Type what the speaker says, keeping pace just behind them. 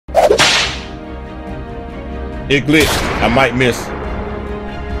It glitched. I might miss. If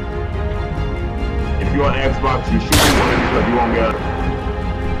you're on Xbox, you should be winning because you won't get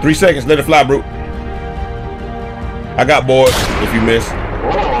it. 3 seconds. Let it fly, bro. I got bored. If you miss.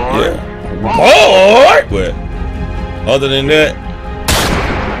 Yeah. Bored. But other than that,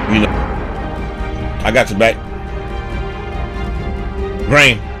 you know, I got your back.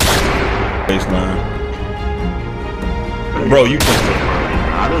 Grain. Baseline. Bro, you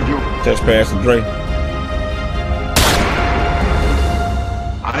can touch pass and Dre.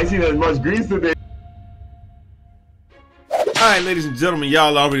 I ain't seen as much grease today. Alright, ladies and gentlemen,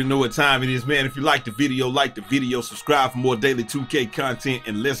 y'all already know what time it is, man. If you like the video, subscribe for more daily 2K content,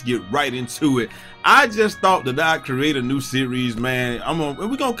 and let's get right into it. I just thought that I'd create a new series, man.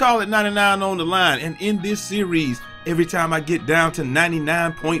 We're gonna call it 99 on the line. And in this series, every time I get down to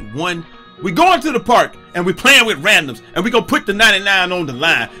 99.1, we going to the park and we playing with randoms, and we gonna put the 99 on the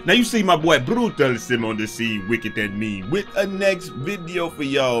line. Now you see my boy Brutalsim on the scene, wicked and mean, with a next video for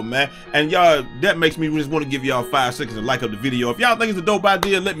y'all, man. And y'all, that makes me just want to give y'all 5 seconds to like up the video. If y'all think it's a dope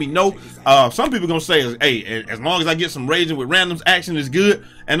idea, let me know. Some people gonna say, hey, as long as I get some raging with randoms, action is good.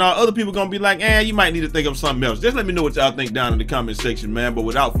 And other people gonna be like, you might need to think of something else. Just let me know what y'all think down in the comment section, man. But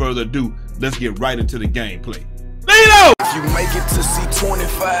without further ado, let's get right into the gameplay. If you make it to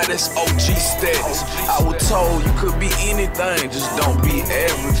C25, that's OG status. I was told you could be anything, just don't be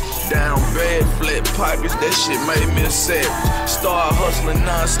average. Down bad, flat pockets, that shit made me a savage. Start hustling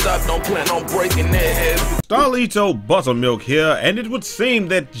non-stop, don't plan on breaking that habit. Starlito Buttermilk here, and it would seem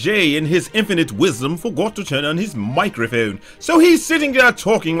that Jay, in his infinite wisdom, forgot to turn on his microphone. So he's sitting there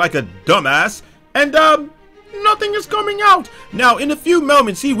talking like a dumbass, and nothing is coming out. Now, in a few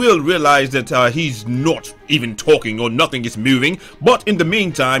moments, he will realize that he's not even talking or nothing is moving. But in the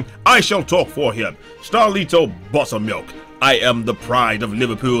meantime, I shall talk for him. Starlito Buttermilk, I am the pride of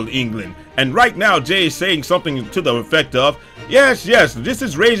Liverpool, England. And right now, Jay is saying something to the effect of, yes, this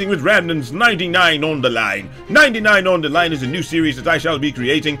is Raising with Randoms 99 on the line. 99 on the line is a new series that I shall be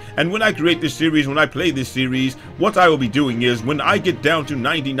creating. And when I create this series, when I play this series, what I will be doing is, when I get down to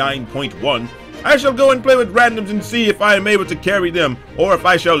 99.1, I shall go and play with randoms and see if I am able to carry them, or if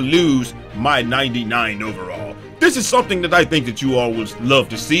I shall lose my 99 overall. This is something that I think that you all would love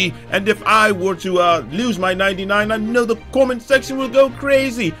to see, and if I were to lose my 99, I know the comment section will go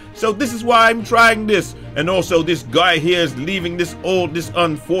crazy. So this is why I'm trying this. And also, this guy here is leaving this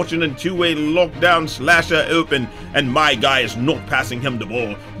unfortunate two-way lockdown slasher open, and my guy is not passing him the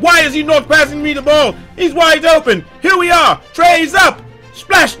ball. Why is he not passing me the ball? He's wide open. Here we are. Trays up.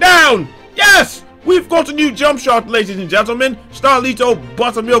 Splash down. Yes! We've got a new jump shot, ladies and gentlemen. Starlito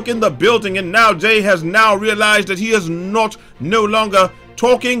Buttermilk in the building, and now Jay has now realized that he is no longer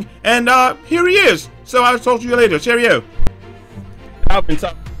talking, and here he is. So I'll talk to you later. Cheerio. I've been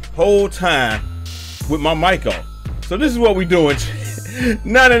talking the whole time with my mic off. So this is what we're doing.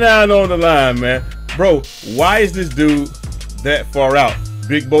 99 on the line, man. Bro, why is this dude that far out?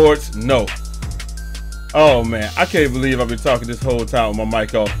 Big boards? No. Oh, man. I can't believe I've been talking this whole time with my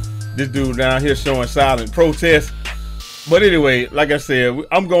mic off. This dude down here showing silent protest. But anyway, like I said,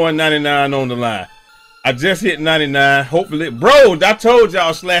 I'm going 99 on the line. I just hit 99. Hopefully, bro, I told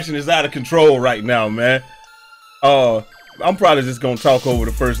y'all slashing is out of control right now, man. I'm probably just gonna talk over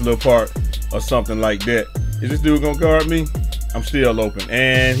the first little part or something like that. Is this dude gonna guard me? I'm still open,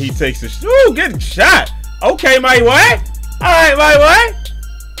 and he takes the getting shot. Okay, my boy. All right, my boy.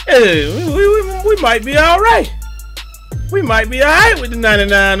 Hey, we might be all right. We might be alright with the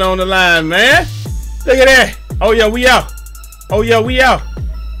 99 on the line, man. Look at that. Oh yeah, we out. Oh yeah, we out.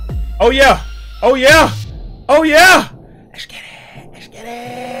 Oh yeah. Oh yeah. Oh yeah. Let's get it. Let's get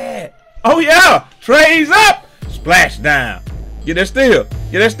it. Oh yeah. Trays up. Splash down. Get that steal.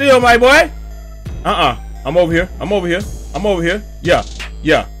 Get that steal, my boy. I'm over here. I'm over here. I'm over here. Yeah.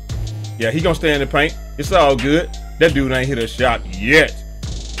 Yeah. Yeah, he gonna stay in the paint. It's all good. That dude ain't hit a shot yet.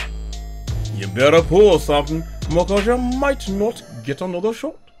 You better pull something, because you might not get another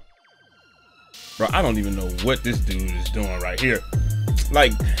shot. Bro, I don't even know what this dude is doing right here.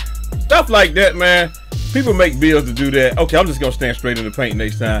 Like, stuff like that, man. People make bills to do that. Okay, I'm just gonna stand straight in the paint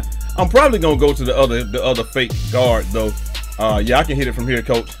next time. I'm probably gonna go to the other fake guard though. Yeah, I can hit it from here,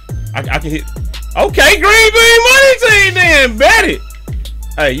 coach. I can hit. Okay, Green Bean Money Team then, bet it.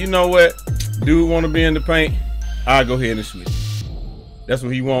 Hey, you know what? Dude want to be in the paint. I'll go ahead and switch. That's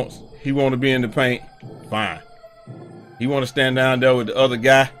what he wants. He want to be in the paint. Fine. He want to stand down there with the other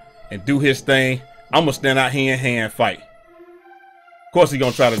guy and do his thing. I'm gonna stand out hand-to-hand fight. Of course, he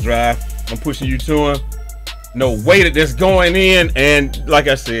gonna try to drive. I'm pushing you to him. No weight that's going in, and like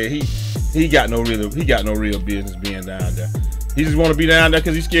I said, he got no real business being down there. He just want to be down there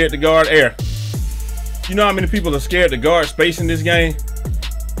because he's scared to guard air. You know how many people are scared to guard space in this game?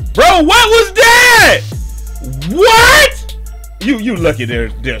 Bro, what was that? What? You lucky there.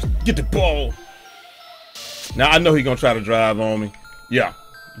 Get the ball. Now I know he's gonna try to drive on me. Yeah,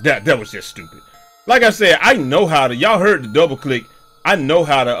 that was just stupid. Like I said, I know how to. Y'all heard the double click. I know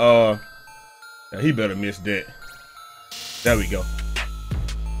how to. He better miss that. There we go.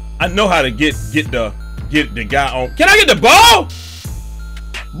 I know how to get the guy on. Can I get the ball?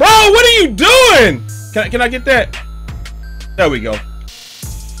 Bro, what are you doing? Can I get that? There we go.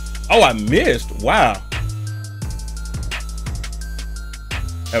 Oh, I missed. Wow.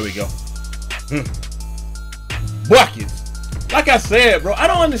 There we go. Buckets. Like I said, bro, I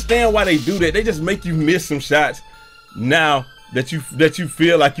don't understand why they do that. They just make you miss some shots now that you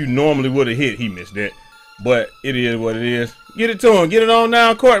feel like you normally would have hit. He missed that. But it is what it is. Get it to him. Get it on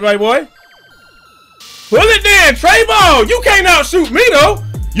down court, my boy. Pull it then, Trey Ball. You can't outshoot me though.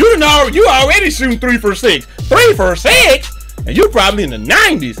 You already shooting 3 for 6. 3 for 6? And you probably in the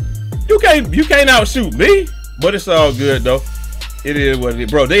 90s. You can't outshoot me. But it's all good though. It is what it is.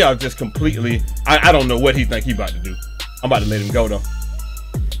 Bro, they are just completely. I don't know what he think he about to do. I'm about to let him go though.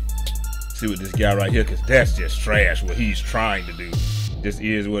 See what this guy right here, because that's just trash what he's trying to do. This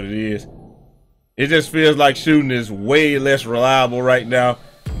is what it is. It just feels like shooting is way less reliable right now,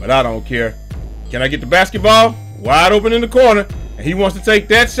 but I don't care. Can I get the basketball? Wide open in the corner, and he wants to take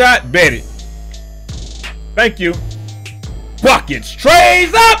that shot. Bet it. Thank you. Buckets,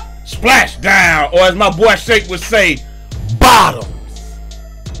 trays up, splash down, or as my boy Shake would say, bottoms.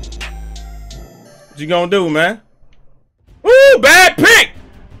 What you gonna do, man? Ooh, bad pick.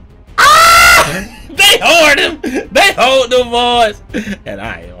 Ah! They hold him. They hold the boys, and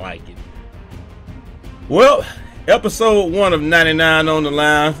I ain't like it. Well, episode 1 of 99 on the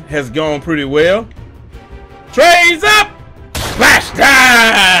line has gone pretty well. Trays up, splash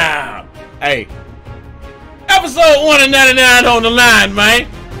down. Hey, episode 1 of 99 on the line, man.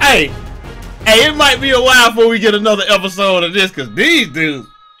 Hey, it might be a while before we get another episode of this, because these dudes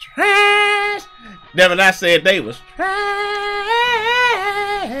trash. Damn it, I said they was trash.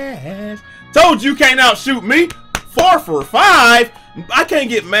 Told you can't outshoot me. 4 for 5. I can't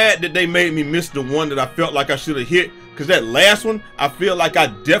get mad that they made me miss the one that I felt like I should have hit, because that last one I feel like I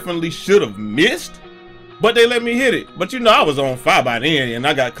definitely should have missed, but they let me hit it. But you know, I was on fire by then, and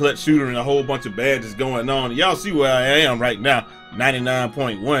I got clutch shooter and a whole bunch of badges going on. Y'all see where I am right now.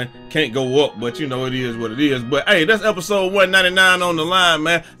 99.1. Can't go up, but you know, it is what it is. But hey, that's episode 199 on the line,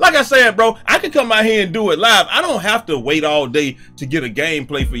 man. Like I said, bro, I can come out here and do it live. I don't have to wait all day to get a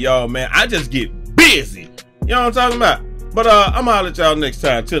gameplay for y'all, man. I just get busy. You know what I'm talking about? But I'm gonna holler at y'all next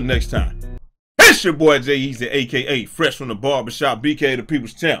time. Till next time. It's your boy Eazy, aka Fresh from the Barbershop, BK the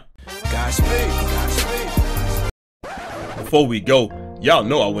People's Champ. Before we go, y'all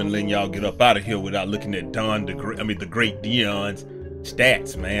know I wouldn't let y'all get up out of here without looking at the great Dion's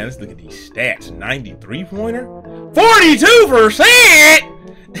stats, man. Let's look at these stats. 93-pointer,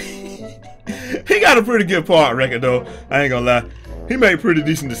 42%. He got a pretty good part record though. I ain't gonna lie. He made pretty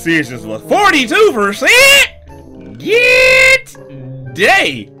decent decisions. Was 42%. Get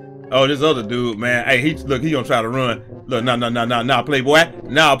day. Oh, this other dude, man. Hey, he gonna try to run. Look, nah, playboy.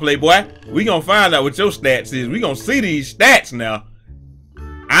 Nah, playboy. We gonna find out what your stats is. We gonna see these stats now.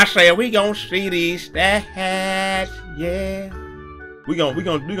 I said we gonna see these stats. Yeah. We gonna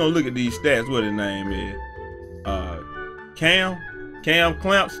look at these stats. What his name is? Cam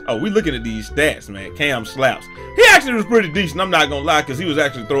Clamps. Oh, we looking at these stats, man. Cam Slaps. He actually was pretty decent. I'm not gonna lie, because he was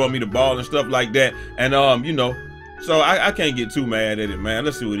actually throwing me the ball and stuff like that. And you know. So I can't get too mad at it, man.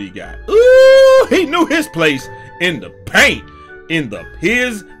 Let's see what he got. Ooh, he knew his place in the paint.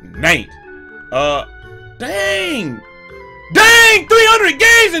 His name. Dang, 300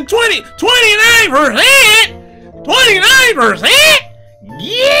 games and 29%. 29%.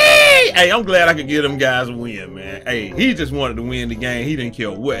 Yeah. Hey, I'm glad I could give them guys a win, man. Hey, he just wanted to win the game. He didn't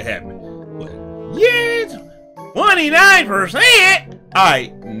care what happened. But yeah, 29%. All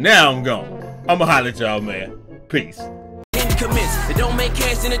right, now I'm gone. I'm gonna holler at y'all, man. Peace. It don't make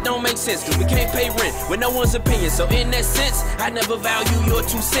cash, then it don't make sense, cause we can't pay rent with no one's opinion. So in that sense, I never value your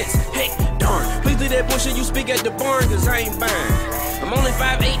 2 cents. Hey, darn, please leave that bullshit you speak at the barn, cause I ain't buying. I'm only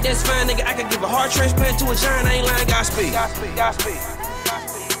 5'8", that's fine, nigga. I could give a heart transplant to a giant, I ain't lying. Godspeed.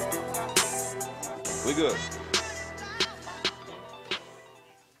 We good.